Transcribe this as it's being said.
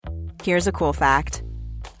Here's a cool fact.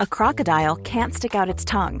 A crocodile can't stick out its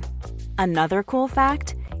tongue. Another cool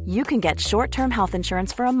fact, you can get short-term health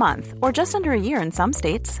insurance for a month or just under a year in some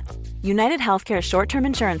states. United Healthcare short-term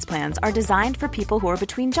insurance plans are designed for people who are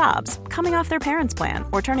between jobs, coming off their parents' plan,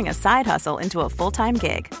 or turning a side hustle into a full-time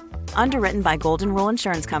gig. Underwritten by Golden Rule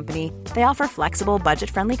Insurance Company, they offer flexible,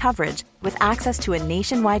 budget-friendly coverage with access to a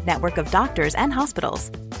nationwide network of doctors and hospitals.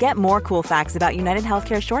 Get more cool facts about United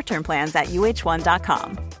Healthcare short-term plans at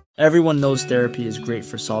uh1.com. Everyone knows therapy is great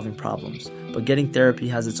for solving problems, but getting therapy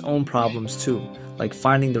has its own problems too, like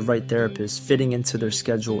finding the right therapist, fitting into their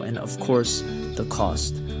schedule, and of course, the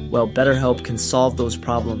cost. Well, BetterHelp can solve those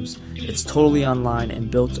problems. It's totally online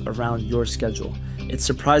and built around your schedule. It's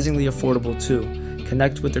surprisingly affordable too.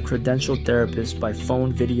 Connect with a credentialed therapist by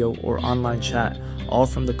phone, video, or online chat, all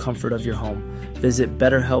from the comfort of your home. Visit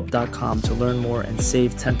BetterHelp.com to learn more and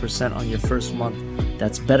save 10% on your first month.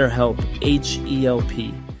 That's BetterHelp,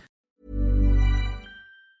 H-E-L-P.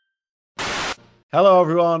 Hello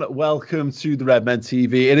everyone, welcome to the Redmen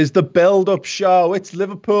TV. It is the build-up show. It's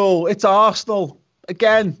Liverpool, it's Arsenal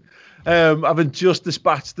again. I've just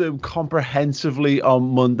dispatched them comprehensively on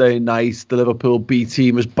Monday night. The Liverpool B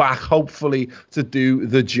team is back, hopefully, to do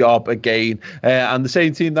the job again. And the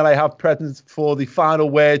same team that I have present for the final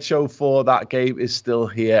word show for that game is still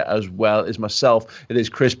here as well. It's myself, it is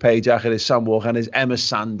Chris Pajak, it is Sam Walker, and it is Emma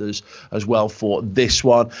Sanders as well for this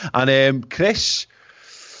one. And Chris,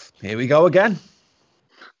 here we go again.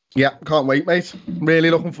 Yeah, can't wait, mate.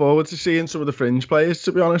 Really looking forward to seeing some of the fringe players,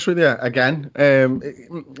 to be honest with you. Again,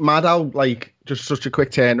 mad how, just such a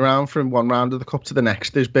quick turnaround from one round of the Cup to the next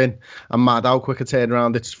there's been. And mad how quick a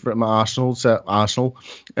turnaround it's from Arsenal to Arsenal.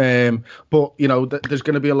 But, there's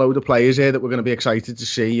going to be a load of players here that we're going to be excited to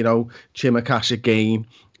see. Chimakash again.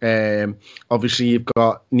 Obviously you've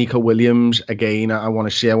got Nico Williams again. I want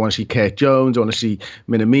to see Kurt Jones. I want to see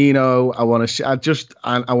Minamino. I want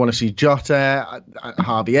to see Jota,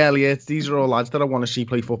 Harvey Elliott. These are all lads that I want to see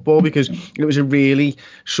play football, because it was a really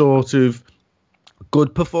sort of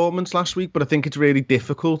good performance last week, but I think it's really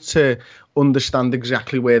difficult to understand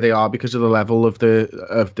exactly where they are because of the level of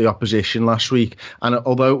the opposition last week. And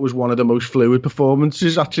although it was one of the most fluid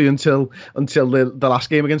performances actually until the last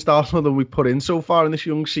game against Arsenal that we put in so far in this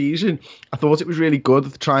young season, I thought it was really good.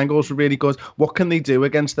 The triangles were really good. What can they do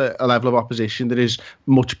against a level of opposition that is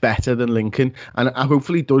much better than Lincoln? And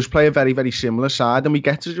hopefully does play a very, very similar side, and we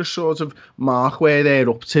get to just sort of mark where they're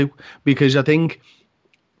up to, because I think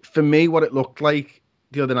for me what it looked like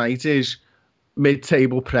the other night is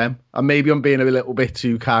mid-table Prem, and maybe I'm being a little bit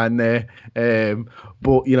too kind there,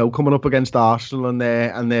 but coming up against Arsenal and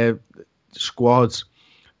their squads,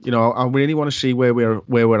 I really want to see where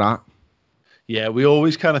we're at. Yeah, we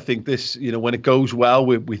always kind of think this, when it goes well,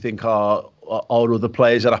 we think our other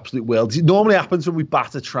players are absolute worlds. It normally happens when we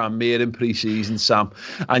batter Tranmere in pre-season, Sam,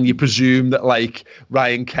 and you presume that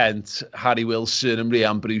Ryan Kent, Harry Wilson and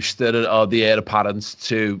Ryan Brewster are the heir apparents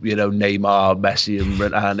to, Neymar, Messi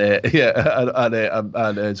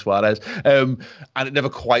and Suarez. And it never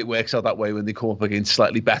quite works out that way when they come up against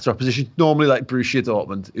slightly better opposition, normally like Borussia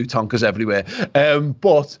Dortmund, who tonk us everywhere.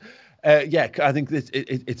 But I think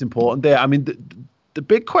it's important there. I mean, the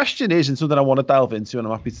big question is, and something I want to delve into, and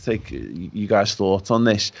I'm happy to take you guys' thoughts on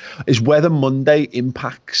this, is whether Monday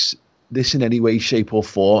impacts this in any way, shape or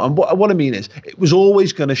form. And what I mean is, it was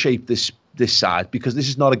always going to shape this side, because this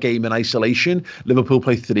is not a game in isolation. Liverpool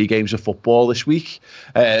played 3 games of football this week.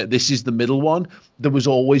 This is the middle one. There was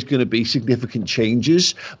always going to be significant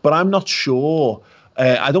changes, but I'm not sure.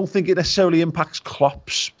 I don't think it necessarily impacts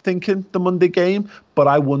Klopp's thinking, the Monday game, but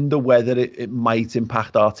I wonder whether it might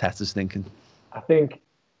impact Arteta's thinking. I think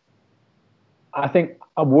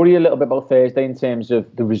I worry a little bit about Thursday in terms of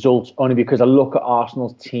the results, only because I look at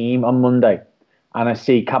Arsenal's team on Monday and I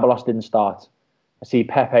see Caballos didn't start. I see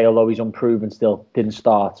Pepe, although he's unproven still, didn't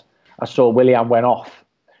start. I saw Willian went off.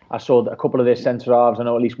 I saw a couple of their centre-halves. I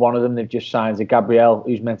know at least one of them they've just signed. Gabriel,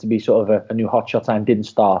 who's meant to be sort of a new hotshot, and didn't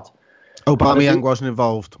start. Aubameyang wasn't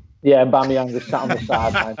involved. Yeah, Aubameyang was sat on the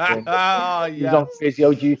sideline. He's on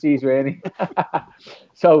physio duties, really.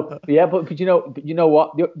 So, yeah, but you know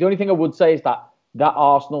what? The only thing I would say is that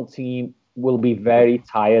Arsenal team will be very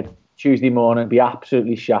tired Tuesday morning, be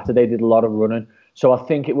absolutely shattered. They did a lot of running. So I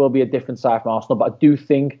think it will be a different side from Arsenal. But I do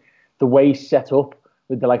think the way he's set up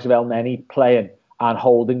with the likes of El Neni playing and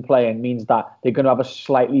Holding playing means that they're going to have a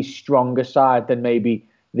slightly stronger side than maybe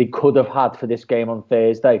they could have had for this game on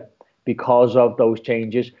Thursday, because of those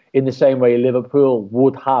changes. In the same way Liverpool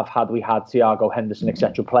would have had we had Thiago, Henderson,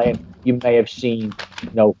 etc. playing. You may have seen,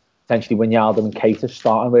 potentially Wijnaldum and Keita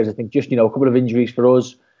starting, whereas I think just, a couple of injuries for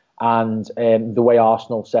us and the way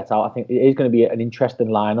Arsenal set out, I think it is going to be an interesting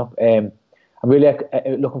lineup. I'm really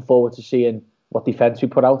looking forward to seeing what defence we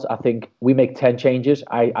put out. I think we make 10 changes.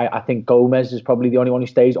 I think Gomez is probably the only one who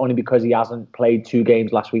stays, only because he hasn't played 2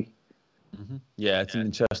 games last week. Mm-hmm. Yeah, it's an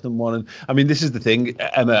interesting one. And I mean, this is the thing,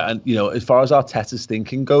 Emma, and as far as Arteta's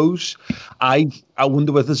thinking goes, I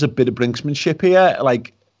wonder whether there's a bit of brinksmanship here.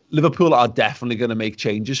 Like, Liverpool are definitely going to make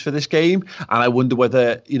changes for this game, and I wonder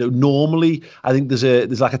whether, normally I think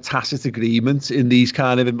there's like a tacit agreement in these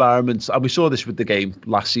kind of environments, and we saw this with the game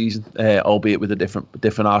last season, albeit with a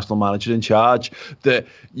different Arsenal manager in charge, that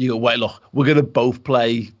wait, look, we're going to both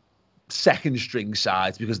play second string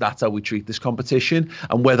sides because that's how we treat this competition.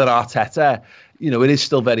 And whether Arteta, it is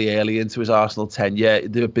still very early into his Arsenal tenure,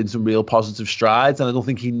 there have been some real positive strides, and I don't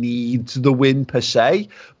think he needs the win per se.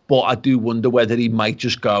 But I do wonder whether he might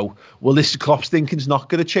just go, well, this Klopp's thinking's not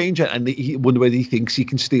going to change. And he wonder whether he thinks he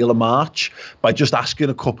can steal a march by just asking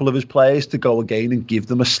a couple of his players to go again and give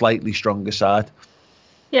them a slightly stronger side.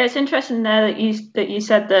 Yeah, it's interesting there that you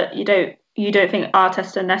said that you don't think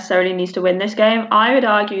Arteta necessarily needs to win this game. I would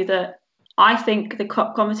argue that I think the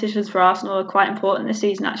cup competitions for Arsenal are quite important this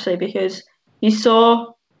season, actually, because you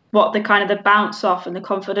saw what the kind of the bounce off and the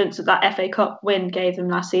confidence that FA Cup win gave them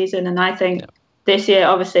last season. And I think this year,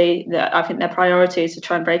 obviously, I think their priority is to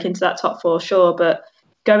try and break into that top 4, sure, but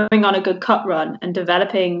going on a good cup run and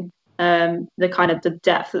developing the kind of the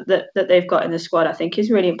depth that they've got in the squad, I think is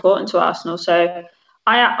really important to Arsenal. So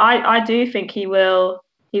I do think he will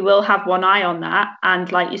have one eye on that,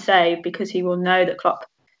 and like you say, because he will know that Klopp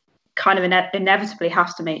kind of inevitably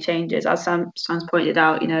has to make changes, as Sam's pointed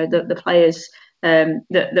out. The players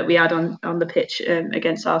that we had on the pitch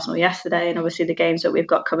against Arsenal yesterday, and obviously the games that we've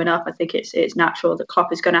got coming up, I think it's natural that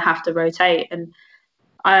Klopp is going to have to rotate. And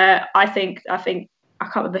I think I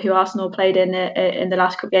can't remember who Arsenal played in the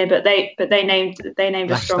last cup game, but they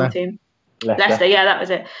named a strong team. Leicester, yeah, that was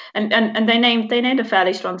it. And they named a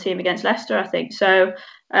fairly strong team against Leicester, I think. So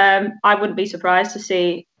I wouldn't be surprised to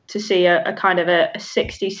see a kind of a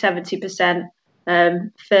 60-70%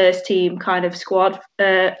 first team kind of squad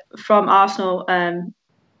from Arsenal, in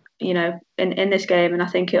this game. And I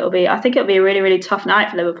think it'll be a really, really tough night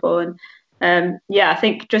for Liverpool. And I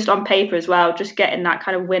think just on paper as well, just getting that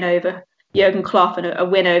kind of win over Jurgen Klopp and a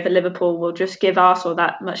win over Liverpool will just give Arsenal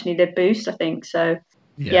that much needed boost, I think. So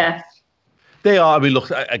yeah. They are. I mean,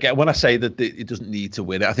 look, again, when I say that he doesn't need to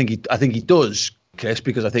win it, I think he does, Chris,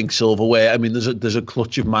 because I think silverware. I mean, there's a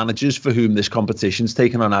clutch of managers for whom this competition's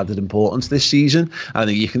taken on added importance this season. I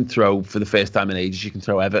think you can throw, for the first time in ages, you can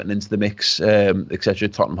throw Everton into the mix, etc.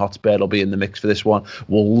 Tottenham Hotspur will be in the mix for this one.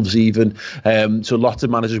 Wolves even. So lots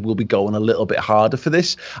of managers will be going a little bit harder for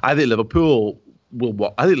this. I think Liverpool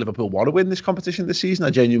want to win this competition this season. I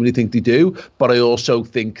genuinely think they do, but I also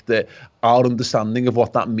think that our understanding of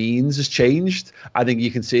what that means has changed. I think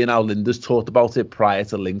you can see in how Linda's talked about it prior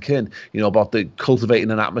to Lincoln, about the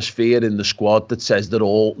cultivating an atmosphere in the squad that says that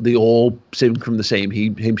they all sing from the same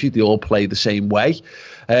hymn sheet, they all play the same way,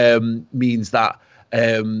 means that.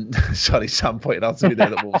 Sorry, Sam pointed out to me there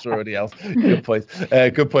that Wolves are already out. Good point.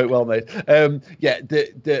 Good point. Well made.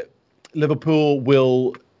 The Liverpool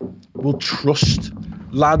will trust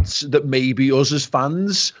lads that maybe us as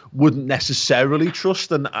fans wouldn't necessarily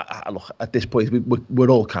trust. And look, at this point, we're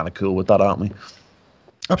all kind of cool with that, aren't we?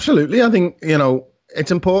 Absolutely. I think, it's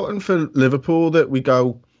important for Liverpool that we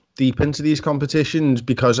go deep into these competitions,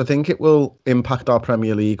 because I think it will impact our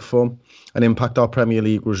Premier League form and impact our Premier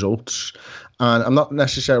League results. And I'm not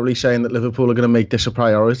necessarily saying that Liverpool are going to make this a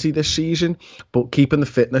priority this season, but keeping the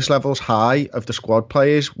fitness levels high of the squad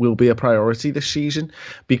players will be a priority this season,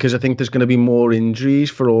 because I think there's going to be more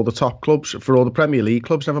injuries for all the top clubs, for all the Premier League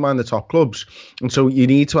clubs, never mind the top clubs. And so you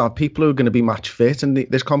need to have people who are going to be match fit, and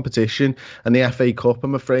this competition and the FA Cup,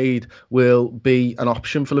 I'm afraid, will be an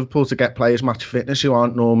option for Liverpool to get players match fitness who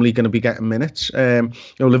aren't normally going to be getting minutes.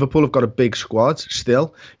 Liverpool have got a big squad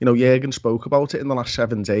still. Jurgen spoke about it in the last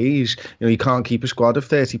 7 days. You can't keep a squad of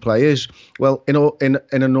 30 players. Well, in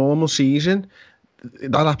a normal season,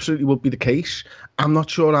 that absolutely would be the case. I'm not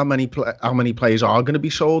sure how many players are going to be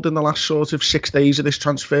sold in the last sort of 6 days of this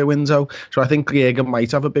transfer window. So I think Jurgen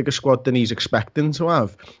might have a bigger squad than he's expecting to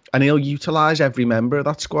have, and he'll utilise every member of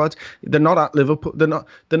that squad. They're not at Liverpool. They're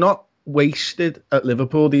not wasted at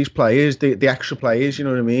Liverpool, these players, the extra players, you know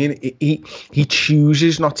what I mean? He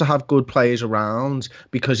chooses not to have good players around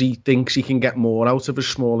because he thinks he can get more out of a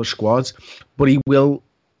smaller squad, but he will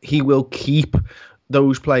keep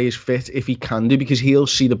those players fit if he can do, because he'll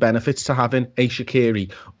see the benefits to having a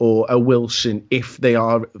Shaqiri or a Wilson if they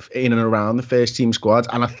are in and around the first team squad.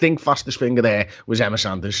 And I think fastest finger there was Emma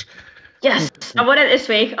Sanders. Yes, I won it this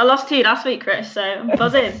week. I lost to you last week, Chris, so I'm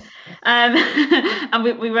buzzing. And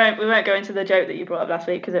we won't go into the joke that you brought up last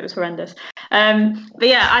week because it was horrendous. But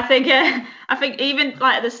yeah, I think even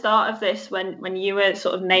like at the start of this, when you were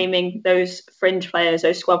sort of naming those fringe players,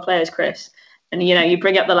 those squad players, Chris, and you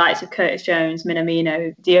bring up the likes of Curtis Jones,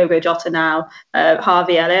 Minamino, Diogo Jota now,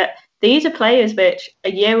 Harvey Elliott. These are players which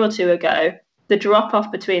a year or two ago, the drop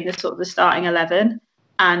off between the sort of the starting 11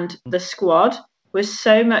 and the squad was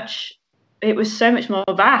so much more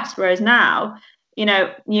vast. Whereas now,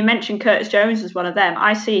 you mentioned Curtis Jones as one of them.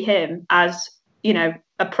 I see him as,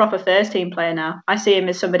 a proper first team player now. I see him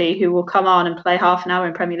as somebody who will come on and play half an hour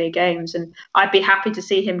in Premier League games. And I'd be happy to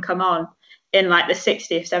see him come on in like the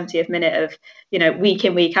 60th, 70th minute of, week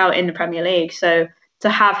in, week out in the Premier League. So to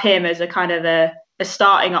have him as a kind of a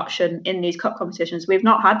starting option in these cup competitions, we've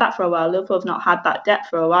not had that for a while. Liverpool have not had that depth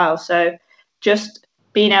for a while. So just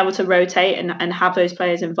being able to rotate and have those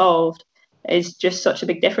players involved is just such a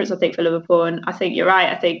big difference, I think, for Liverpool. And I think you're right.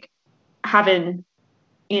 I think having,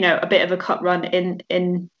 a bit of a cup run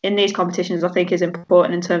in these competitions, I think is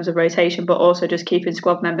important in terms of rotation, but also just keeping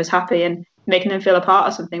squad members happy and making them feel a part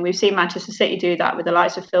of something. We've seen Manchester City do that with the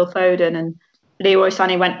likes of Phil Foden and Leroy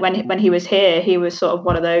Sané. When he was here, he was sort of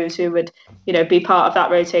one of those who would, be part of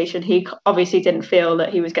that rotation. He obviously didn't feel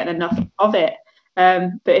that he was getting enough of it.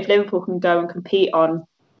 But if Liverpool can go and compete on,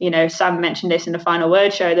 Sam mentioned this in the Final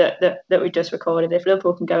Word show that we just recorded. If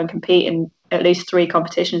Liverpool can go and compete in at least 3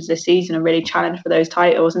 competitions this season and really challenge for those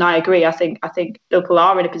titles, and I agree, I think Liverpool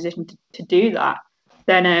are in a position to do that,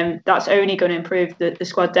 then that's only going to improve the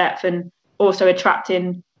squad depth and also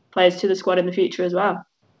attracting players to the squad in the future as well.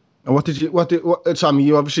 And Sam,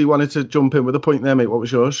 you obviously wanted to jump in with a point there, mate. What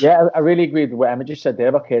was yours? Yeah, I really agreed with what Emma just said there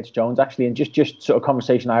about Curtis Jones, actually, and just sort of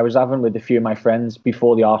conversation I was having with a few of my friends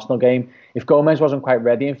before the Arsenal game. If Gomez wasn't quite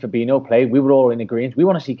ready and Fabinho played, we were all in agreement. We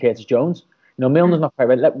want to see Curtis Jones. Milner's not quite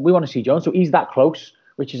ready. We want to see Jones. So he's that close,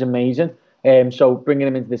 which is amazing. So bringing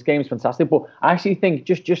him into this game is fantastic. But I actually think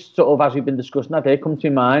just sort of as we've been discussing that, it comes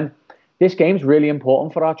to mind, this game's really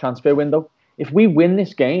important for our transfer window. If we win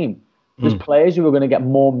this game, there's players who are going to get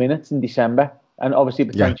more minutes in December, and obviously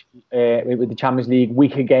potentially with the Champions League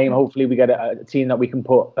weaker game, hopefully we get a team that we can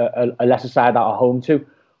put a lesser side at home to.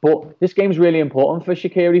 But this game's really important for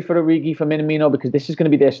Shaqiri, for Origi, for Minamino, because this is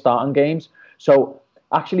going to be their starting games. So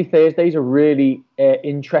actually Thursdays are really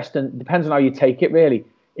interesting. Depends on how you take it, really.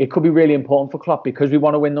 It could be really important for Klopp because we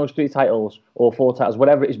want to win those 3 titles or 4 titles,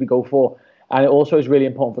 whatever it is we go for. And it also is really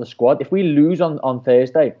important for the squad. If we lose on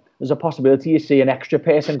Thursday, there's a possibility you see an extra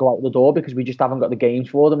person go out the door because we just haven't got the games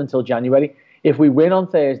for them until January. If we win on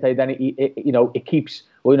Thursday, then it keeps,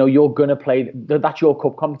 you're going to play. That's your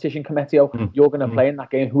cup competition, Cometio. You're going to play in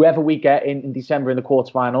that game. Whoever we get in December in the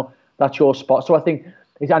quarterfinal, that's your spot. So I think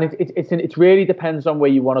it really depends on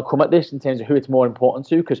where you want to come at this in terms of who it's more important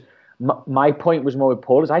to. Because my point was more with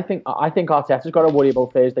Paul is I think Arteta's got to worry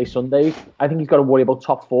about Thursday, Sundays. I think he's got to worry about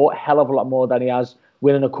top 4 a hell of a lot more than he has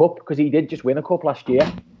winning a cup, because he did just win a cup last year.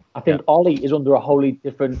 I think Ollie is under a wholly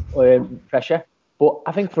different pressure. But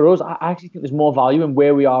I think for us, I actually think there's more value in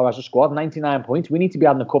where we are as a squad. 99 points. We need to be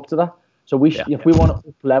adding a cup to that. So if we want to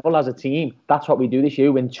up level as a team, that's what we do this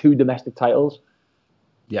year, win 2 domestic titles.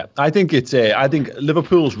 Yeah, I think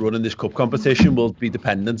Liverpool's run in this cup competition will be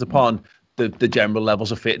dependent upon the general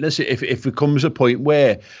levels of fitness. If it comes a point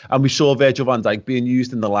where, and we saw Virgil van Dijk being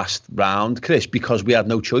used in the last round, Chris, because we had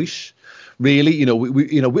no choice. Really,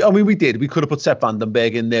 we did. We could have put Sepp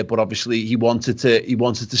Vandenberg in there, but obviously he wanted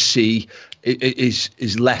to see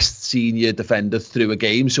his less senior defender through a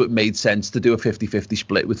game, so it made sense to do a 50-50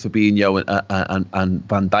 split with Fabinho and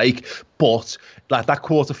Van Dijk. But like that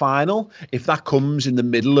quarter-final, if that comes in the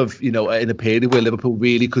middle of, in a period where Liverpool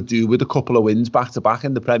really could do with a couple of wins back-to-back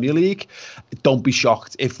in the Premier League, don't be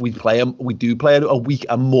shocked if we do play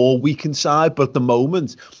a more weakened side. But at the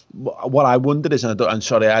moment, what I wondered is, I'm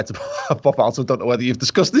sorry, I had to pop out, so I don't know whether you've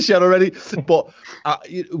discussed this yet already, but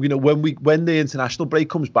when the international break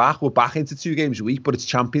comes back, we're back into 2 games a week, but it's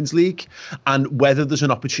Champions League, and whether there's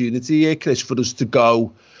an opportunity here, Chris, for us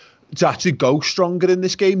to actually go stronger in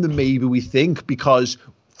this game than maybe we think, because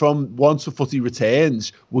from once the footy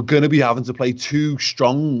returns, we're going to be having to play 2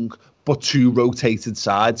 strong but 2 rotated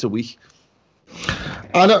sides a week.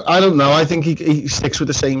 I don't know. I think he sticks with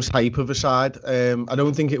the same type of a side. I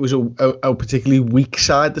don't think it was a particularly weak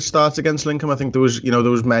side that starts against Lincoln. I think there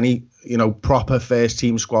was many proper first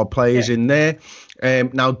team squad players in there.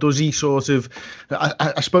 Now, does he sort of?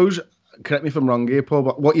 I suppose. Correct me if I'm wrong here, Paul,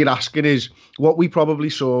 but what you're asking is what we probably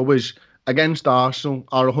saw was against Arsenal,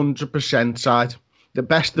 our 100% side. the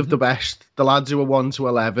best of the best, the lads who are 1 to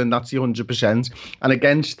 11, that's the 100%. And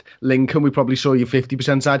against Lincoln, we probably saw your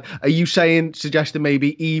 50% side. Are you suggesting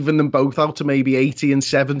maybe even them both out to maybe 80 and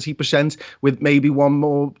 70%, with maybe 2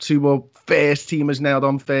 more first teamers nailed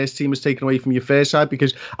on, first teamers taken away from your first side?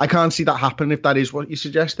 Because I can't see that happening if that is what you're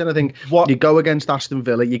suggesting. I think you go against Aston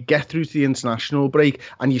Villa, you get through to the international break,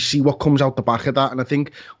 and you see what comes out the back of that. And I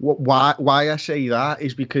think why I say that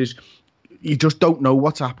is because you just don't know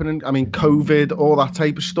what's happening. I mean, COVID, all that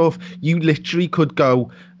type of stuff. You literally could go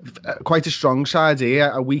quite a strong side here,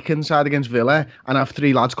 a weekend side against Villa, and have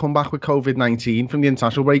 3 lads come back with COVID-19 from the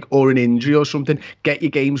international break or an injury or something. Get your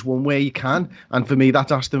games won where you can. And for me,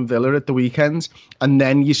 that's Aston Villa at the weekends. And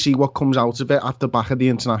then you see what comes out of it at the back of the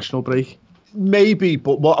international break. Maybe,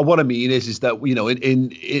 but what I mean is that, you know,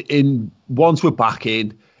 in once we're back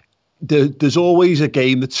in, there's always a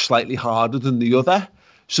game that's slightly harder than the other.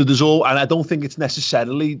 So and I don't think it's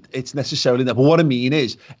necessarily that. But what I mean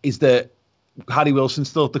is that Harry Wilson's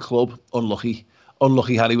still at the club. Unlucky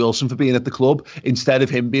Harry Wilson for being at the club. Instead of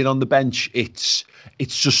him being on the bench, it's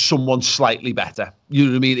just someone slightly better. You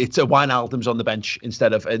know what I mean? It's a Wijnaldum's on the bench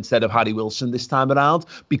instead of Harry Wilson this time around,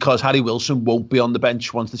 because Harry Wilson won't be on the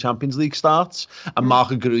bench once the Champions League starts, and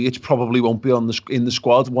Marko Grujic probably won't be in the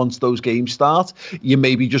squad once those games start.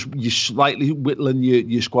 You're slightly whittling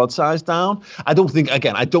your squad size down. I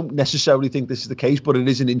don't necessarily think this is the case, but it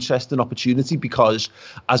is an interesting opportunity because,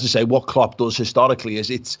 as I say, what Klopp does historically is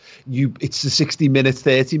it's the 60-minute,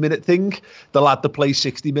 30-minute thing. The lad that plays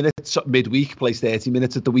 60 minutes midweek plays 30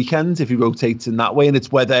 minutes at the weekend if he rotates in that way. And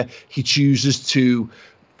it's whether he chooses to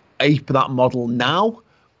ape that model now,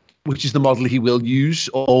 which is the model he will use,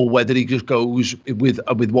 or whether he just goes with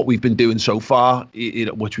what we've been doing so far,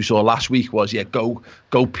 which we saw last week was, go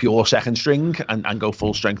pure second string and go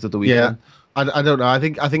full strength at the weekend. Yeah. I don't know. I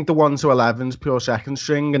think the 1 to 11's pure second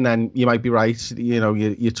string, and then you might be right. You know,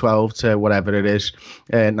 your 12 to whatever it is,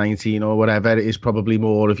 19 or whatever, is probably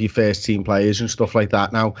more of your first team players and stuff like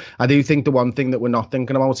that. Now, I do think the one thing that we're not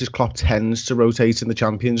thinking about is Klopp tends to rotate in the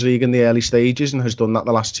Champions League in the early stages and has done that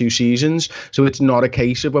the last 2 seasons. So it's not a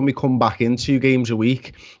case of when we come back in 2 games a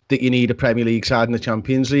week that you need a Premier League side and a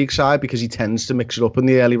Champions League side, because he tends to mix it up in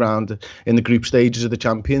the early round in the group stages of the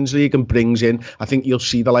Champions League and brings in, I think you'll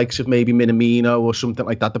see the likes of maybe Minamino or something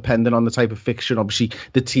like that, depending on the type of fixture and obviously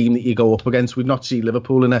the team that you go up against. We've not seen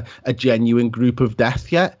Liverpool in a genuine group of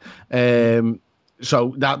death yet.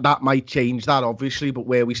 So that might change that, obviously, but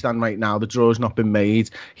where we stand right now, the draw's not been made.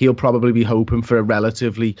 He'll probably be hoping for a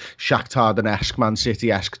relatively Shakhtar Donetsk, Man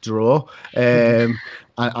City-esque draw.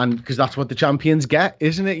 And because that's what the champions get,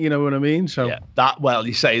 isn't it? You know what I mean? So yeah,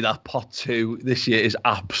 you say that pot 2 this year is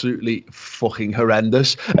absolutely fucking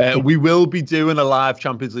horrendous. We will be doing a live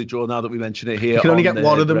Champions League draw now that we mention it here. You can only get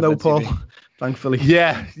one of them though, Paul. Thankfully.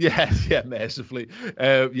 Yeah, mercifully.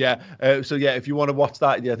 So if you want to watch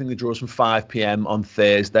that, I think the draw's from 5 p.m. on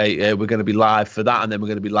Thursday. We're going to be live for that, and then we're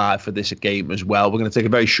going to be live for this game as well. We're going to take a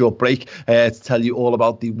very short break to tell you all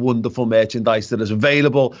about the wonderful merchandise that is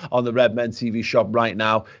available on the Red Men TV shop right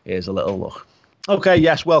now. Here's a little look. Okay,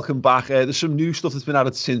 yes, welcome back. There's some new stuff that's been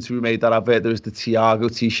added since we made that advert. There's the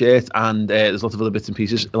Thiago t-shirt, and there's lots of other bits and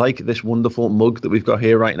pieces, like this wonderful mug that we've got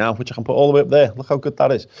here right now, which I can put all the way up there. Look how good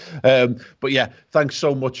that is. But yeah, thanks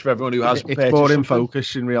so much for everyone who has purchased. It's more in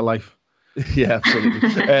focus in real life. Yeah, absolutely.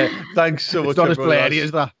 Thanks so much. It's not as blurry as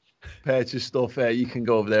that. Purchase stuff, you can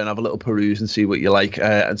go over there and have a little peruse and see what you like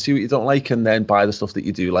and see what you don't like, and then buy the stuff that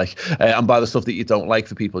you do like, and buy the stuff that you don't like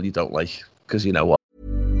for people you don't like, because you know what.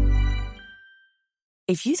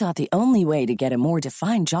 If you thought the only way to get a more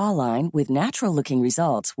defined jawline with natural-looking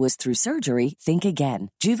results was through surgery, think again.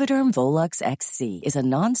 Juvederm Volux XC is a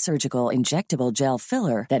non-surgical injectable gel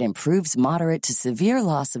filler that improves moderate to severe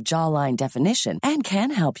loss of jawline definition and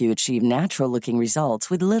can help you achieve natural-looking results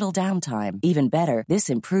with little downtime. Even better, this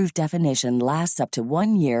improved definition lasts up to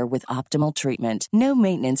 1 year with optimal treatment. No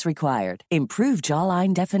maintenance required. Improve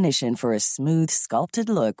jawline definition for a smooth, sculpted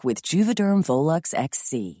look with Juvederm Volux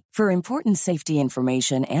XC. For important safety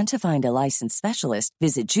information and to find a licensed specialist,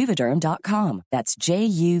 visit Juvederm.com. That's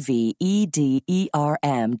JUVEDERM.com.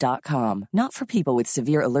 Not for people with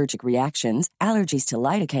severe allergic reactions, allergies to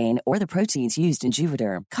lidocaine, or the proteins used in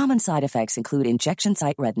Juvederm. Common side effects include injection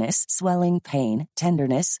site redness, swelling, pain,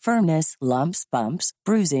 tenderness, firmness, lumps, bumps,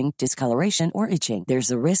 bruising, discoloration, or itching.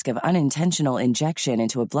 There's a risk of unintentional injection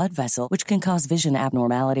into a blood vessel, which can cause vision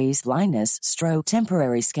abnormalities, blindness, stroke,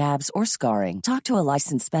 temporary scabs, or scarring. Talk to a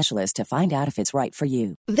licensed specialist to find out if it's right for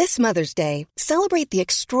you. This Mother's Day, celebrate the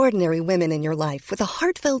extraordinary women in your life with a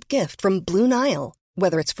heartfelt gift from Blue Nile.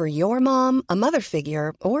 Whether it's for your mom, a mother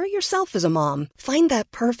figure, or yourself as a mom, find that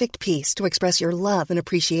perfect piece to express your love and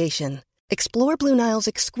appreciation. Explore Blue Nile's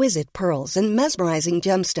exquisite pearls and mesmerizing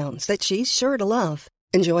gemstones that she's sure to love.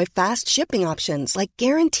 Enjoy fast shipping options like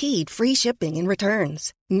guaranteed free shipping and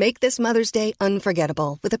returns. Make this Mother's Day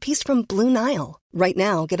unforgettable with a piece from Blue Nile. Right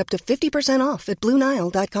now, get up to 50% off at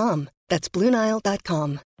BlueNile.com. That's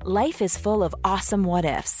BlueNile.com. Life is full of awesome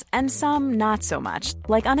what-ifs, and some not so much,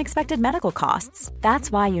 like unexpected medical costs.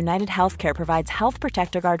 That's why United Healthcare provides Health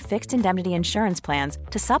Protector Guard fixed indemnity insurance plans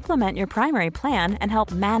to supplement your primary plan and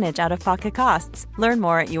help manage out-of-pocket costs. Learn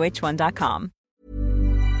more at UH1.com.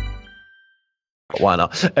 Why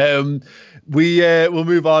not? We'll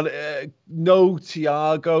move on. No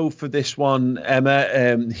Thiago for this one,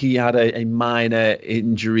 Emma. He had a minor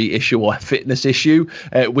injury issue or fitness issue,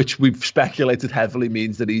 which we've speculated heavily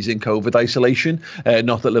means that he's in COVID isolation.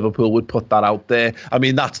 Not that Liverpool would put that out there. I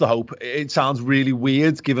mean, that's the hope. It sounds really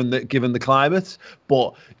weird given the climate,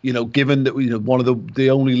 but given that one of the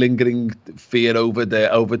only lingering fear over the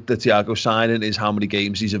Thiago signing is how many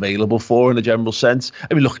games he's available for in a general sense.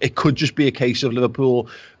 I mean, look, it could just be a case of Liverpool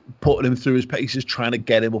putting him through his paces, trying to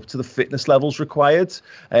get him up to the fitness levels required.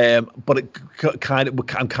 But I'm kind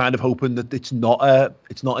of hoping that it's not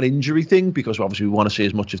an injury thing, because obviously we want to see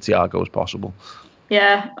as much of Thiago as possible.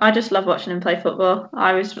 Yeah, I just love watching him play football.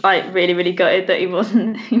 I was really, really gutted that he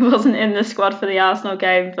wasn't in the squad for the Arsenal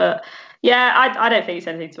game. But yeah, I don't think it's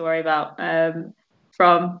anything to worry about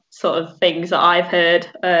from sort of things that I've heard.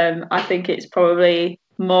 I think it's probably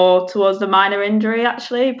more towards the minor injury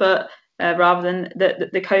actually, but rather than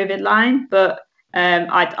the COVID line. But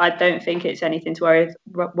I don't think it's anything to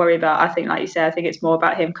worry about. I think, like you said, I think it's more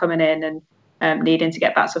about him coming in and needing to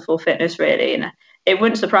get back to full fitness, really. And it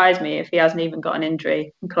wouldn't surprise me if he hasn't even got an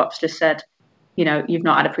injury and Klopp's just said, you've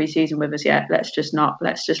not had a pre-season with us yet. Let's just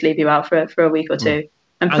leave you out for a week or two.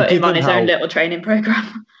 And put him on his own little training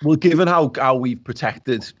program. Well, given how we've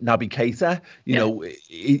protected Naby Keita,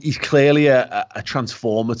 he's clearly a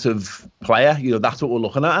transformative player. That's what we're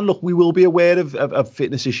looking at. And look, we will be aware of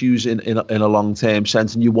fitness issues in a long-term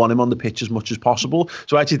sense, and you want him on the pitch as much as possible.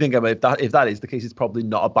 So I actually think if that is the case, it's probably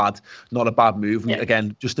not a bad move. Yeah.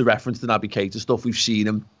 Again, just to reference the Naby Keita stuff, we've seen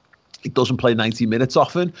him. He doesn't play 90 minutes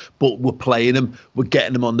often, but we're playing him. We're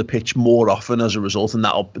getting him on the pitch more often as a result, and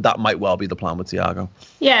that might well be the plan with Thiago.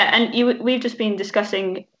 Yeah, and we've just been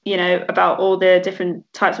discussing, about all the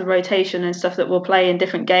different types of rotation and stuff that we'll play in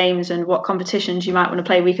different games and what competitions you might want to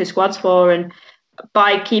play weaker squads for. And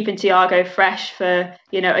by keeping Thiago fresh for,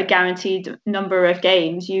 a guaranteed number of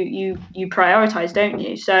games, you prioritise, don't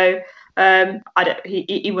you? So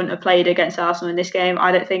he wouldn't have played against Arsenal in this game,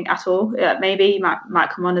 I don't think, at all. Maybe he might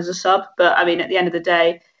come on as a sub, but I mean, at the end of the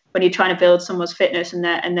day, when you're trying to build someone's fitness and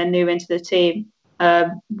they're new into the team,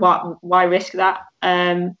 why risk that?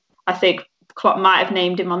 I think Klopp might have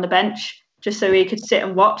named him on the bench just so he could sit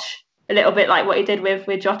and watch, a little bit like what he did with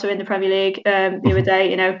Jota in the Premier League the other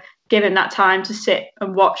day. Give him that time to sit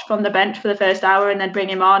and watch from the bench for the first hour and then bring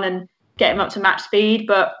him on and get him up to match speed.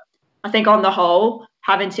 But I think on the whole,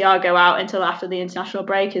 having Thiago out until after the international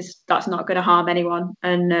break that's not going to harm anyone.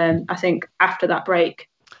 And I think after that break,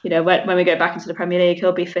 when we go back into the Premier League,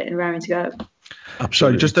 he'll be fit and raring to go.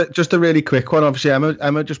 Absolutely. So just a really quick one. Obviously,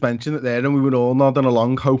 Emma just mentioned it there, and we were all nodding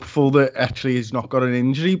along, hopeful that actually he's not got an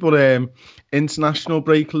injury. But international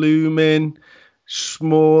break looming,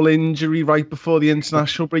 small injury right before the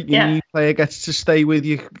international break. Your new player gets to stay with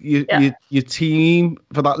your team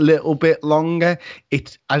for that little bit longer.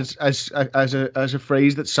 It's as a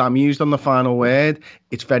phrase that Sam used on the final word.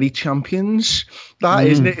 It's very Champions,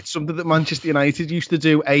 isn't it? It's something that Manchester United used to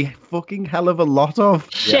do a fucking hell of a lot of.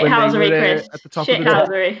 Shithousery, Chris. At the top of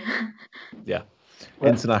the yeah,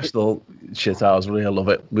 international shithousery. I love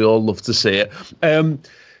it. We all love to see it.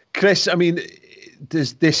 Chris, I mean,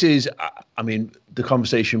 this is, I mean, the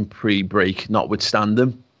conversation pre-break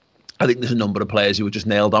notwithstanding, I think there's a number of players who were just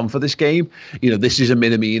nailed on for this game. This is a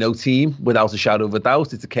Minamino team without a shadow of a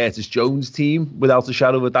doubt. It's a Curtis Jones team without a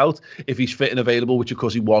shadow of a doubt. If he's fit and available, which of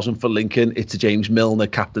course he wasn't for Lincoln, it's a James Milner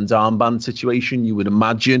captain's armband situation, you would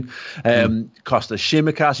imagine. Costa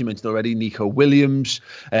Tsimikas, you mentioned already, Nico Williams,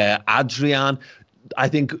 Adrian. I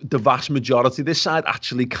think the vast majority of this side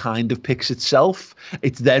actually kind of picks itself.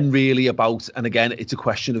 It's then really about, and again, it's a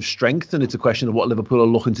question of strength, and it's a question of what Liverpool are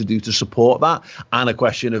looking to do to support that, and a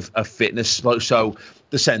question of fitness. So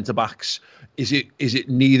the centre-backs, is it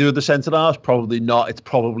neither of the centre-halves? Probably not. It's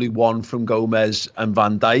probably one from Gomez and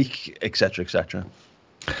Van Dijk, etc., etc.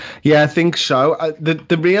 Yeah, I think so.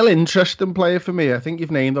 The real interesting player for me, I think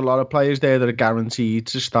you've named a lot of players there that are guaranteed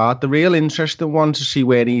to start. The real interesting one to see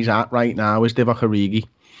where he's at right now is Divock Origi,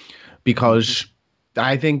 because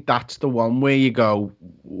I think that's the one where you go,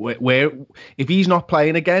 where if he's not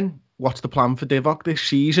playing again, what's the plan for Divock this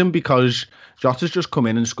season, because Jota's just come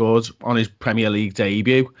in and scored on his Premier League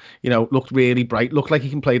debut. Looked really bright. Looked like he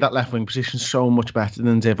can play that left wing position so much better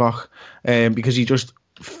than Divock, because he just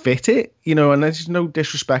fit it. And there's no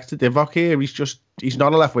disrespect to Divock here. He's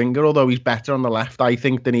not a left winger, although he's better on the left, I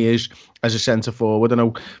think, than he is as a centre forward. I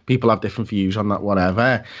know people have different views on that,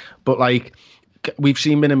 whatever. But we've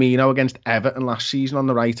seen Minamino against Everton last season on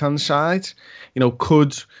the right-hand side.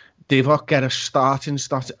 Could Divock get a starting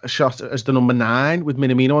shot as the number 9 with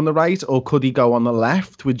Minamino on the right, or could he go on the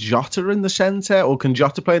left with Jota in the centre, or can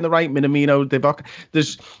Jota play on the right, Minamino, Divock?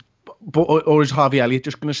 Or is Harvey Elliott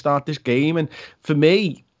just going to start this game? And for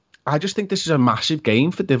me, I just think this is a massive game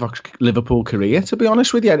for Divock's Liverpool career, to be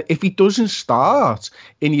honest with you. If he doesn't start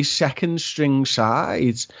in your second string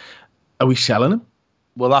sides, are we selling him?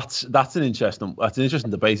 Well, that's an interesting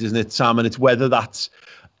debate, isn't it, Sam? And it's whether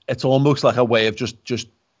it's almost like a way of just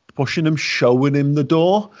pushing him, showing him the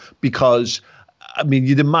door, because I mean,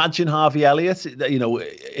 you'd imagine Harvey Elliott,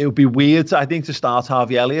 it would be weird, I think, to start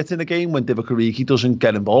Harvey Elliott in a game when Divock Origi doesn't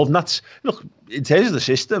get involved. And that's, look, in terms of the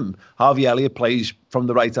system, Harvey Elliott plays from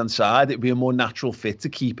the right-hand side. It'd be a more natural fit to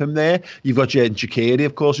keep him there. You've got Xherdan Shaqiri,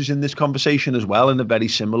 of course, who's in this conversation as well, in a very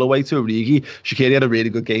similar way to Origi. Shaqiri had a really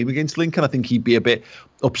good game against Lincoln. I think he'd be a bit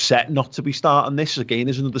upset not to be starting this again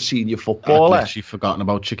as another senior footballer. I'd actually forgotten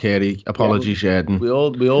about Shaqiri. Apologies, Xherdan.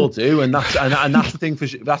 We all do, and that's the thing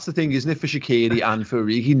that's the thing, isn't it, for Shaqiri and for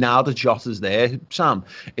Origi? Now that Jota's there, Sam,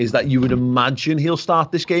 is that you would imagine he'll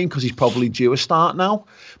start this game because he's probably due a start now.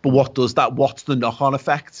 But what's the knock-on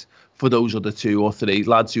effect for those other 2 or 3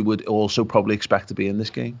 lads who would also probably expect to be in this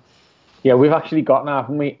game? Yeah, we've actually got now,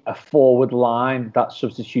 haven't we, a forward line that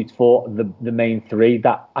substitutes for the main 3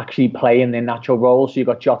 that actually play in their natural roles. So you've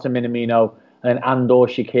got Jota, Minamino, and then Andor,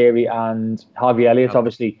 Shaqiri, and Harvey Elliott.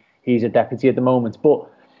 Obviously, he's a deputy at the moment. But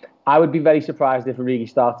I would be very surprised if Origi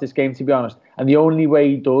starts this game, to be honest. And the only way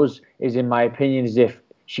he does is, in my opinion, is if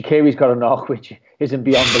Shaqiri's got a knock, which isn't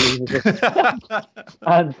beyond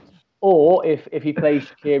believable. Or if he plays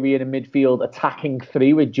Shaqiri in a midfield attacking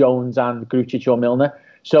 3 with Jones and Grujic or Milner.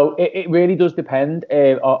 So it really does depend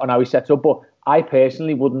on how he sets up. But I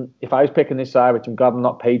personally wouldn't, if I was picking this side, which I'm glad I'm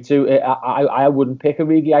not paid to, I wouldn't pick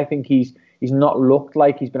Origi. I think he's not looked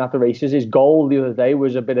like he's been at the races. His goal the other day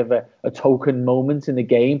was a bit of a token moment in the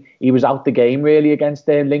game. He was out the game really against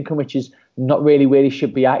Lincoln, which is not really where he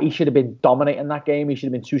should be at. He should have been dominating that game. He should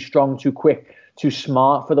have been too strong, too quick, too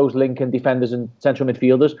smart for those Lincoln defenders and central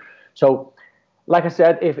midfielders. So, like I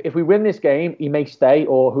said, if we win this game, he may stay,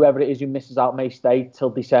 or whoever it is who misses out may stay till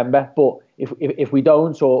December. But if we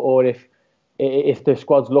don't, or if the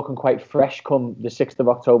squad's looking quite fresh come the 6th of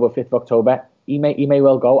October, 5th of October, he may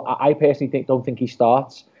well go. I personally don't think he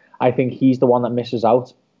starts. I think he's the one that misses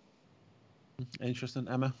out. Interesting,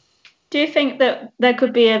 Emma. Do you think that there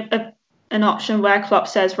could be an option where Klopp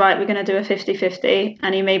says, right, we're going to do a 50-50,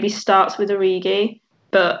 and he maybe starts with Origi,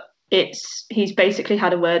 but he's basically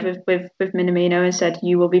had a word with Minamino and said,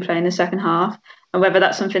 you will be playing the second half, and whether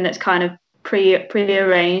that's something that's kind of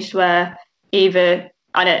pre-arranged, where either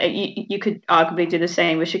you could arguably do the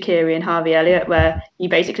same with Shaqiri and Harvey Elliott, where you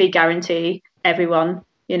basically guarantee everyone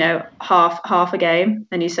half a game,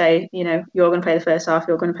 and you say, you're going to play the first half,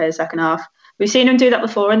 you're going to play the second half. We've seen him do that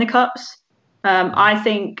before in the Cups. I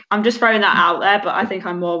think I'm just throwing that out there, but I think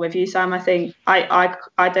I'm more with you, Sam. I think I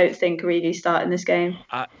don't think Origi's starting this game.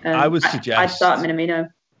 I would suggest I'd start Minamino.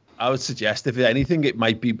 I would suggest, if anything, it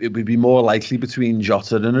would be more likely between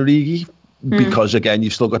Jota and Origi. Because again,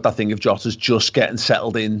 you've still got that thing of Jota's just getting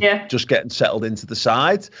settled in, just getting settled into the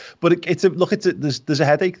side. But there's a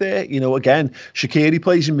headache there. Again, Shaqiri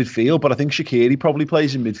plays in midfield, but I think Shaqiri probably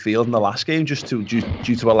plays in midfield in the last game just due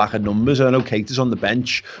to a lack of numbers. I know Keita's on the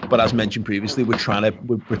bench, but as mentioned previously, we're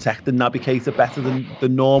protecting Naby Keita better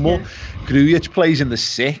than normal. Yeah. Grujic plays in the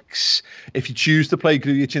 6. If you choose to play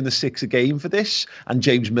Grujic in the 6 again for this, and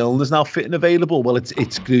James Milner's now fit and available, well, it's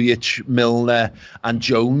Grujic, Milner, and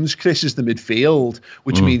Jones. Chris is the midfield,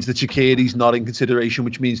 which means that Shaqiri's not in consideration,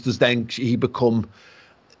 which means does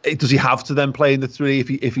he have to then play in the 3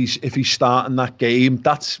 if he's starting that game?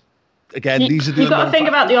 That's, again, these are the... You've got to think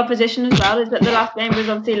about the opposition as well, is that the last game was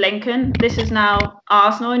obviously Lincoln. This is now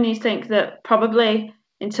Arsenal, and you think that probably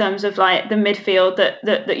in terms of like the midfield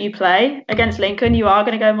that you play against Lincoln, you are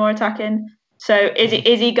going to go more attacking. So is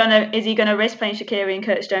he gonna risk playing Shaqiri and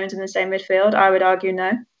Curtis Jones in the same midfield? I would argue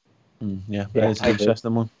no. It's an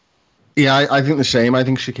interesting one. Yeah, I think the same. I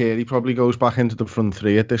think Shaqiri probably goes back into the front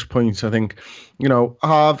 3 at this point. I think,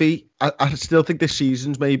 Harvey, I still think this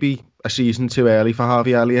season's maybe a season too early for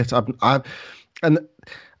Harvey Elliott. And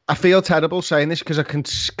I feel terrible saying this because I can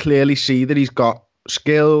clearly see that he's got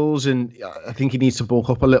skills, and I think he needs to bulk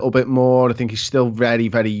up a little bit more. I think he's still very,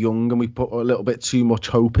 very young, and we put a little bit too much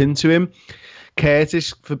hope into him.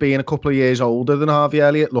 Curtis, for being a couple of years older than Harvey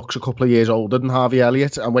Elliott, looks a couple of years older than Harvey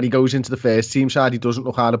Elliott, and when he goes into the first team side, he doesn't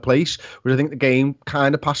look out of place. Whereas I think the game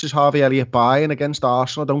kind of passes Harvey Elliott by, and against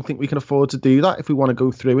Arsenal, I don't think we can afford to do that if we want to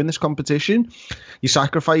go through in this competition. You're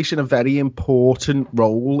sacrificing a very important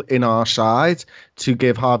role in our side to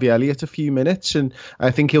give Harvey Elliott a few minutes, and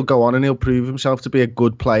I think he'll go on and he'll prove himself to be a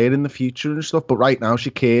good player in the future and stuff. But right now,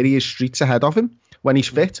 Shaqiri is streets ahead of him when he's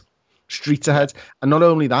fit. Streets ahead. And not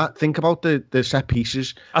only that, think about the set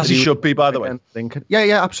pieces. As he should be, by the way.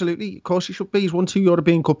 Yeah, absolutely. Of course he should be. He's won 2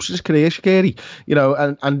 European Cups in his career, Shaqiri. You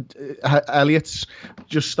know, and Elliott's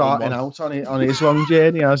just starting out on his long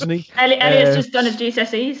journey, hasn't he? Elliott's just done his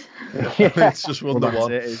GCSEs. It's just won the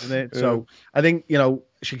one. It, isn't it? Yeah. So I think, you know,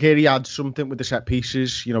 Shaqiri adds something with the set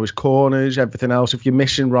pieces, you know, his corners, everything else. If you're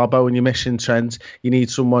missing Robbo and you're missing Trent, you need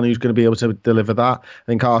someone who's going to be able to deliver that. I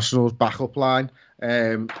think Arsenal's backup line,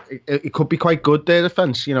 it could be quite good, their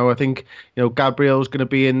defence. You know, I think, you know, Gabriel's going to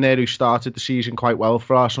be in there, who started the season quite well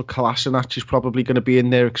for Arsenal. Kolasinac is probably going to be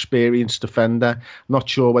in there, experienced defender. I'm not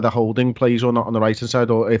sure whether Holding plays or not on the right hand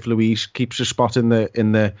side, or if Luis keeps a spot in the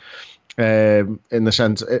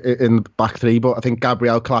centre, in the back three. But I think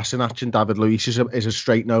Gabriel, Kolasinac and David Luiz is a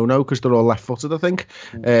straight no because they're all left-footed, I think,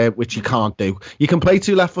 which you can't do. You can play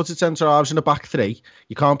two left-footed centre-halves in a back three.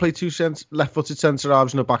 You can't play two left-footed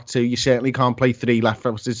centre-halves in a back two. You certainly can't play three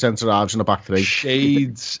left-footed centre-halves in a back three.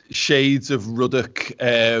 Shades of Ruddock,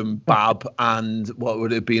 Bab, and what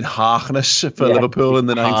would it have been, Harkness for Liverpool in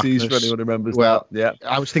the 90s, if anyone remembers that. Yeah,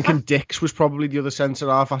 I was thinking Dix was probably the other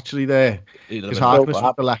centre-half actually there, because Harkness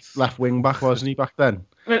was the left wing back, wasn't he, back then?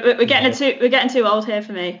 We're getting too old here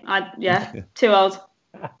for me. Too old.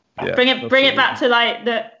 Yeah, bring it back to like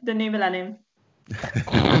the new millennium.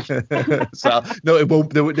 So no, it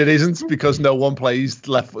won't. It isn't, because no one plays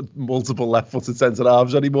multiple left-footed centre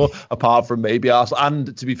halves anymore, apart from maybe Arsenal.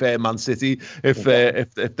 And to be fair, Man City, if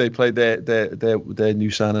they play their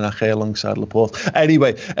new signing Ake alongside Laporte.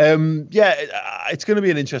 Anyway, it's going to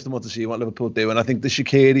be an interesting one to see what Liverpool do. And I think the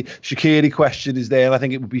Shaqiri question is there. And I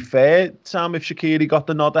think it would be fair, Sam, if Shaqiri got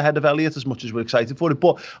the nod ahead of Elliott, as much as we're excited for it.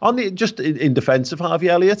 But just in defence of Harvey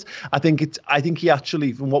Elliott, I think he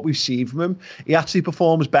actually, from what we've seen from him, he actually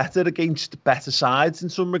performs better against better sides in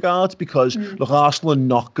some regards, because look, Arsenal are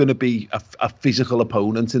not going to be a physical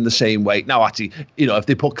opponent in the same way. Now, actually, you know, if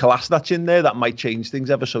they put Kolasinac in there, that might change things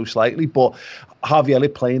ever so slightly, but Harvey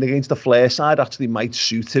Elliott playing against a Flair side actually might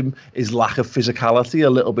suit him, his lack of physicality, a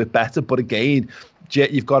little bit better. But again,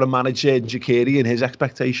 you've got to manage Shaqiri and his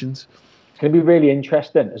expectations. It's going to be really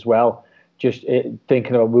interesting as well, just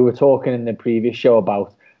thinking about, we were talking in the previous show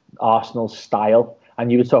about Arsenal's style,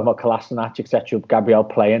 and you were talking about Kolasinac, etc., Gabriel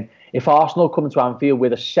playing. If Arsenal come to Anfield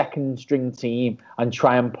with a second-string team and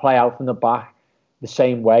try and play out from the back the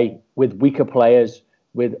same way, with weaker players,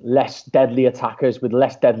 with less deadly attackers, with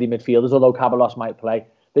less deadly midfielders, although Caballos might play,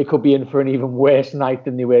 they could be in for an even worse night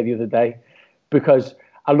than they were the other day. Because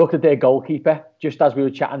I looked at their goalkeeper, just as we were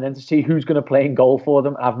chatting then, to see who's going to play in goal for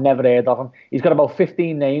them. I've never heard of him. He's got about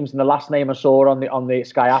 15 names, and the last name I saw on the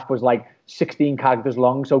Sky app was like 16 characters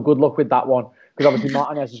long, so good luck with that one. Because obviously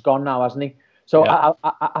Martinez is gone now, hasn't he? So yeah.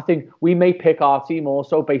 I think we may pick our team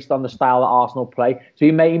also based on the style that Arsenal play. So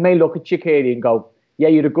he may look at Shaqiri and go, yeah,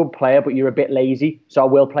 you're a good player, but you're a bit lazy. So I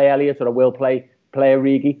will play Elliott, or I will play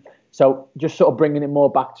Origi. So just sort of bringing it more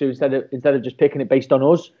back to, instead of just picking it based on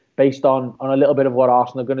us, based on a little bit of what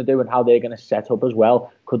Arsenal are going to do and how they're going to set up as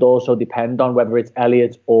well, could also depend on whether it's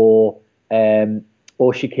Elliott or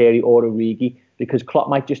Shaqiri or Origi. Because Klopp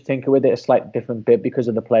might just tinker with it a slightly different bit because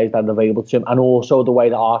of the players that are available to him, and also the way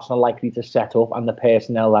that Arsenal are likely to set up and the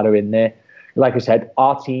personnel that are in there. Like I said,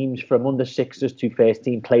 our teams from under sixes to first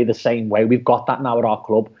team play the same way. We've got that now at our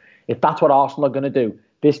club. If that's what Arsenal are going to do,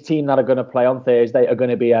 this team that are going to play on Thursday are going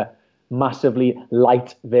to be a massively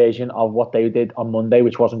light version of what they did on Monday,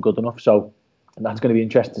 which wasn't good enough. So that's going to be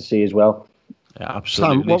interesting to see as well. Yeah,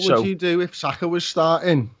 absolutely. Sam, what would you do if Saka was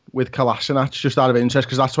starting with Kolasinac, just out of interest,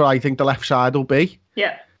 because that's what I think the left side will be?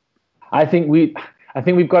 Yeah, I think we've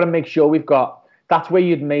got to make sure we've got. That's where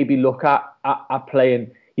you'd maybe look at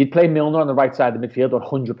playing. You'd play Milner on the right side of the midfield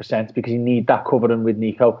 100%, because you need that covering with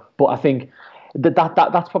Nico. But I think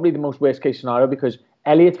that's probably the most worst case scenario, because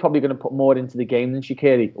Elliott's probably going to put more into the game than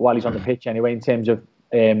Shaqiri while he's on the pitch anyway, in terms of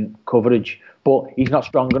coverage. But he's not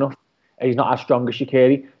strong enough. He's not as strong as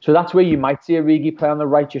Shaqiri. So that's where you might see Origi play on the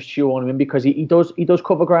right, just shoehorn him in, because he does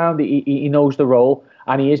cover ground. He knows the role,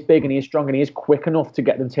 and he is big and he is strong and he is quick enough to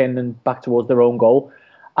get them turning back towards their own goal.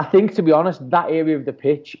 I think, to be honest, that area of the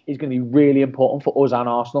pitch is going to be really important for us and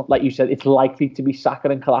Arsenal. Like you said, it's likely to be Saka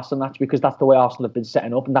and Kolasinac because that's the way Arsenal have been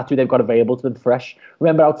setting up and that's who they've got available to them fresh.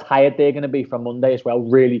 Remember how tired they're going to be from Monday as well,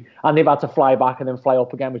 really. And they've had to fly back and then fly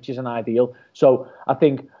up again, which isn't ideal. So I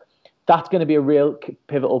think that's going to be a real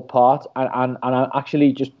pivotal part. And I'm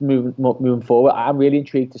actually just moving forward. I'm really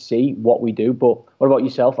intrigued to see what we do. But what about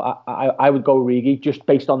yourself? I would go Origi just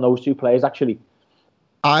based on those two players, actually.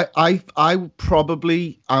 I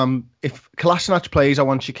probably if Kolasinac plays, I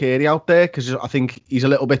want Shaqiri out there because I think he's a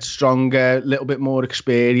little bit stronger, a little bit more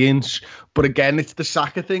experience. But again, it's the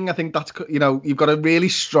Saka thing. I think that's, you've got a really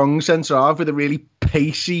strong centre half with a really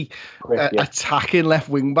pacey attacking left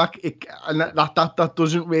wing back, and that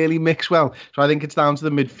doesn't really mix well. So I think it's down to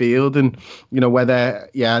the midfield and whether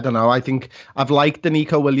I don't know. I think I've liked the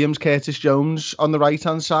Nico Williams, Curtis Jones on the right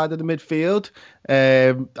hand side of the midfield.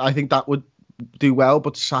 I think that would do well,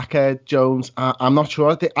 but Saka, Jones, I'm not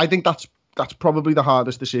sure. I think that's probably the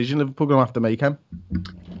hardest decision Liverpool going to have to make him.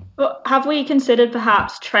 But have we considered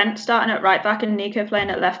perhaps Trent starting at right back and Nico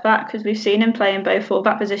playing at left back? Because we've seen him play in both full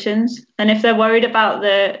back positions. And if they're worried about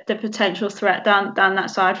the potential threat down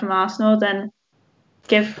that side from Arsenal, then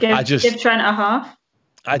give Trent a half.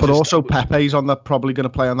 Also Pepe's probably going to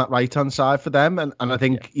play on that right hand side for them, and I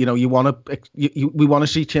think we want to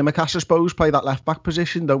see Tsimikas, I suppose, play that left back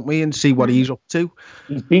position, don't we, and see what he's up to.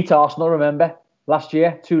 He's beat Arsenal, remember, last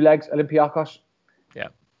year, 2 legs, Olympiacos. Yeah,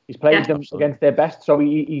 he's played them against their best, so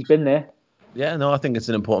he's been there. Yeah, no, I think it's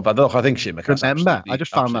an important fact. Look, I think Tsimikas. Remember, I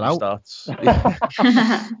just found that out.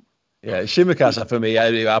 Yeah, Tsimikas for me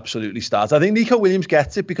absolutely starts. I think Nico Williams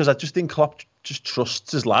gets it because I just think Klopp just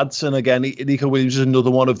trusts his lads. And again, Nico Williams is another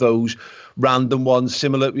one of those random ones.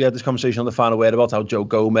 Similar, we had this conversation on the final word about how Joe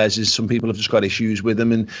Gomez is. Some people have just got issues with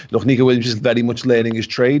him. And look, Nico Williams is very much learning his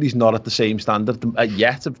trade. He's not at the same standard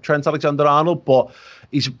yet of Trent Alexander-Arnold, but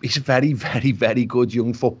he's a very, very, very good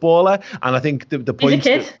young footballer. And I think the point. He's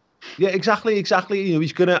a kid. Yeah, exactly.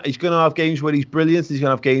 He's gonna have games where he's brilliant. He's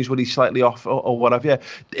gonna have games where he's slightly off or whatever. Yeah,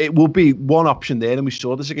 it will be one option there, and we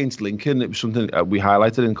saw this against Lincoln. It was something we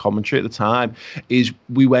highlighted in commentary at the time. Is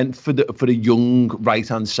we went for a young right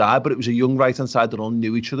hand side, but it was a young right hand side that all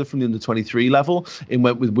knew each other from the under-23 level, and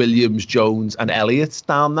went with Williams, Jones, and Elliott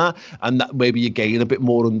down there, and that maybe you gain a bit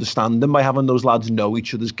more understanding by having those lads know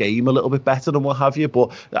each other's game a little bit better and what have you.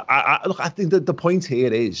 But I think that the point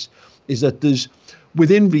here is that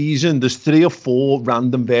within reason, there's 3 or 4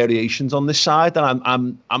 random variations on this side that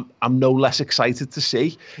I'm no less excited to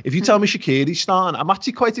see. If you tell me Shaqiri's starting, I'm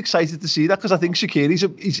actually quite excited to see that because I think Shaqiri's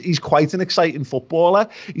he's quite an exciting footballer.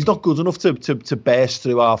 He's not good enough to burst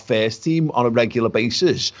through our first team on a regular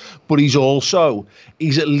basis, but he's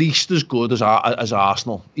at least as good as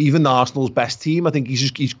Arsenal. Even Arsenal's best team, I think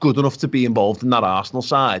he's good enough to be involved in that Arsenal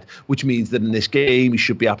side, which means that in this game he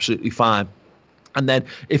should be absolutely fine. And then,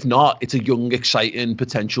 if not, it's a young, exciting,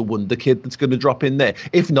 potential wonder kid that's going to drop in there.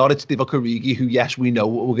 If not, it's Divock Origi, who, yes, we know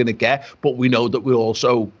what we're going to get, but we know that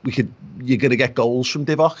you're going to get goals from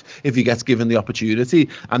Divock if he gets given the opportunity.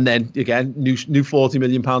 And then, again, new £40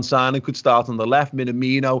 million signing could start on the left.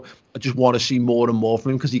 Minamino, I just want to see more and more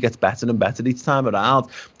from him because he gets better and better each time around.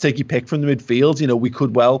 Take your pick from the midfield. We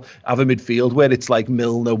could well have a midfield where it's like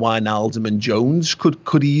Milner, Wijnaldum and Jones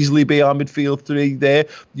could easily be our midfield 3 there.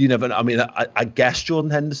 You never. I mean, I guess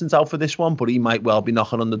Jordan Henderson's out for this one, but he might well be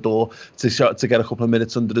knocking on the door to get a couple of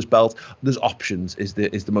minutes under his belt. There's options is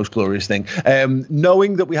the most glorious thing.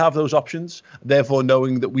 Knowing that we have those options, therefore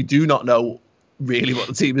knowing that we do not know really what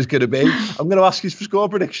the team is going to be, I'm going to ask you for score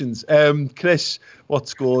predictions. Chris, what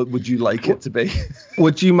score would you like it to be?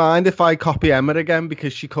 Would you mind if I copy Emma again,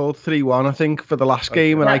 because she called 3-1 I think for the last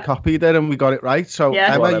game and I copied it and we got it right. So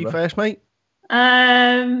Emma, you first, mate.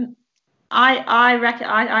 I reckon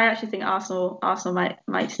I actually think Arsenal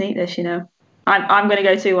might sneak this. I'm going to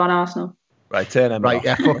go 2-1 Arsenal. Right, turn Emma off.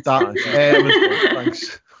 Yeah, fuck that.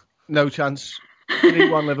 Thanks. No chance.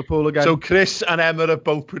 3-1 Liverpool again. So Chris and Emma have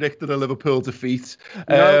both predicted a Liverpool defeat.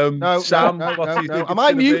 No, Sam, no. What do you think? Am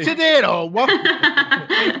I muted here or what?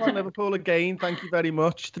 3-1 Liverpool again. Thank you very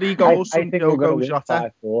much. 3 goals from Diogo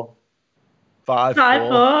Jota. 5-4.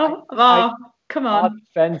 5-4. Oh, come on. Our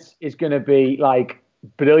defence is going to be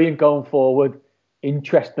brilliant going forward,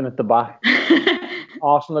 interesting at the back.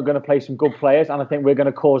 Arsenal are going to play some good players, and I think we're going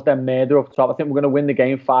to cause them murder up top. I think we're going to win the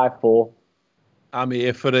game 5-4. I'm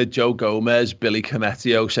here for a Joe Gomez, Billy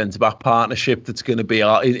Connetio centre-back partnership that's going to be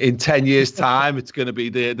in 10 years' time. It's going to be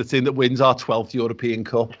the team that wins our 12th European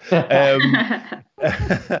Cup. We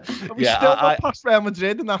still got past Real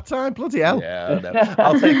Madrid in that time. Bloody hell! Yeah, I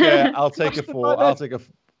know. I'll take a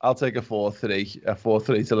I'll take a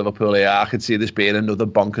 4-3 to Liverpool. Yeah, I could see this being another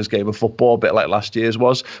bonkers game of football, a bit like last year's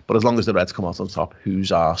was. But as long as the Reds come out on top, who's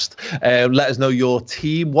arsed? Let us know your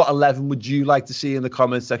team. What 11 would you like to see in the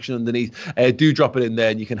comments section underneath? Do drop it in there,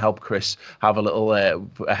 and you can help Chris have a little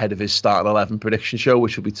ahead of his starting 11 prediction show,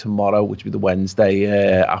 which will be tomorrow, which will be the Wednesday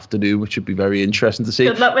afternoon, which should be very interesting to see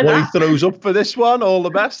Good luck with what that. he throws up for this one. All the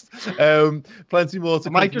best. Plenty more to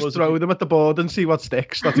come. I might just throw them at the board and see what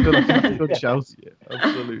sticks. That's a good shout. Yeah,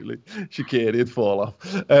 absolutely. Shaqiri would fall off.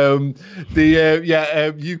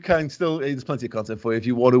 You can still, there's plenty of content for you. If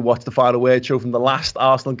you want to watch the final word show from the last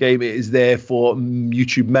Arsenal game, it is there for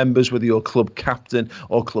YouTube members, whether you're club captain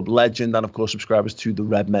or club legend, and of course subscribers to the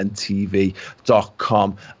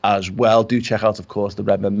redmentv.com as well. Do check out, of course, the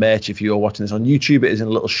Redmen merch. If you're watching this on YouTube, it is in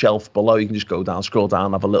a little shelf below. You can just go down, scroll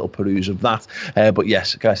down, have a little peruse of that. But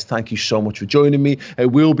yes, guys, thank you so much for joining me.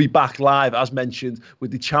 We'll be back live, as mentioned,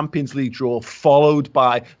 with the Champions League draw, followed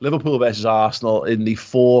by Liverpool versus Arsenal in the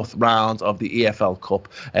 4th round of the EFL Cup,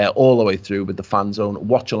 all the way through with the Fan Zone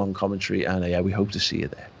watch-along commentary. And we hope to see you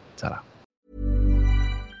there. Ta-ra.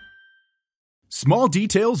 Small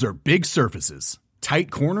details are big surfaces.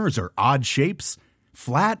 Tight corners are odd shapes.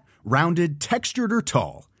 Flat, rounded, textured, or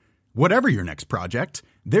tall. Whatever your next project,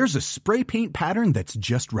 there's a spray paint pattern that's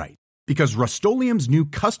just right. Because Rust-Oleum's new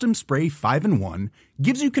Custom Spray 5-in-1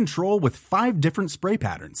 gives you control with 5 different spray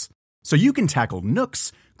patterns. So you can tackle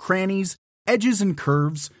nooks, crannies, edges, and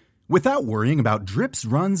curves without worrying about drips,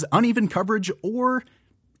 runs, uneven coverage, or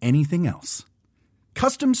anything else.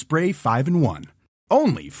 Custom Spray 5-in-1.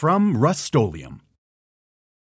 Only from Rust-Oleum.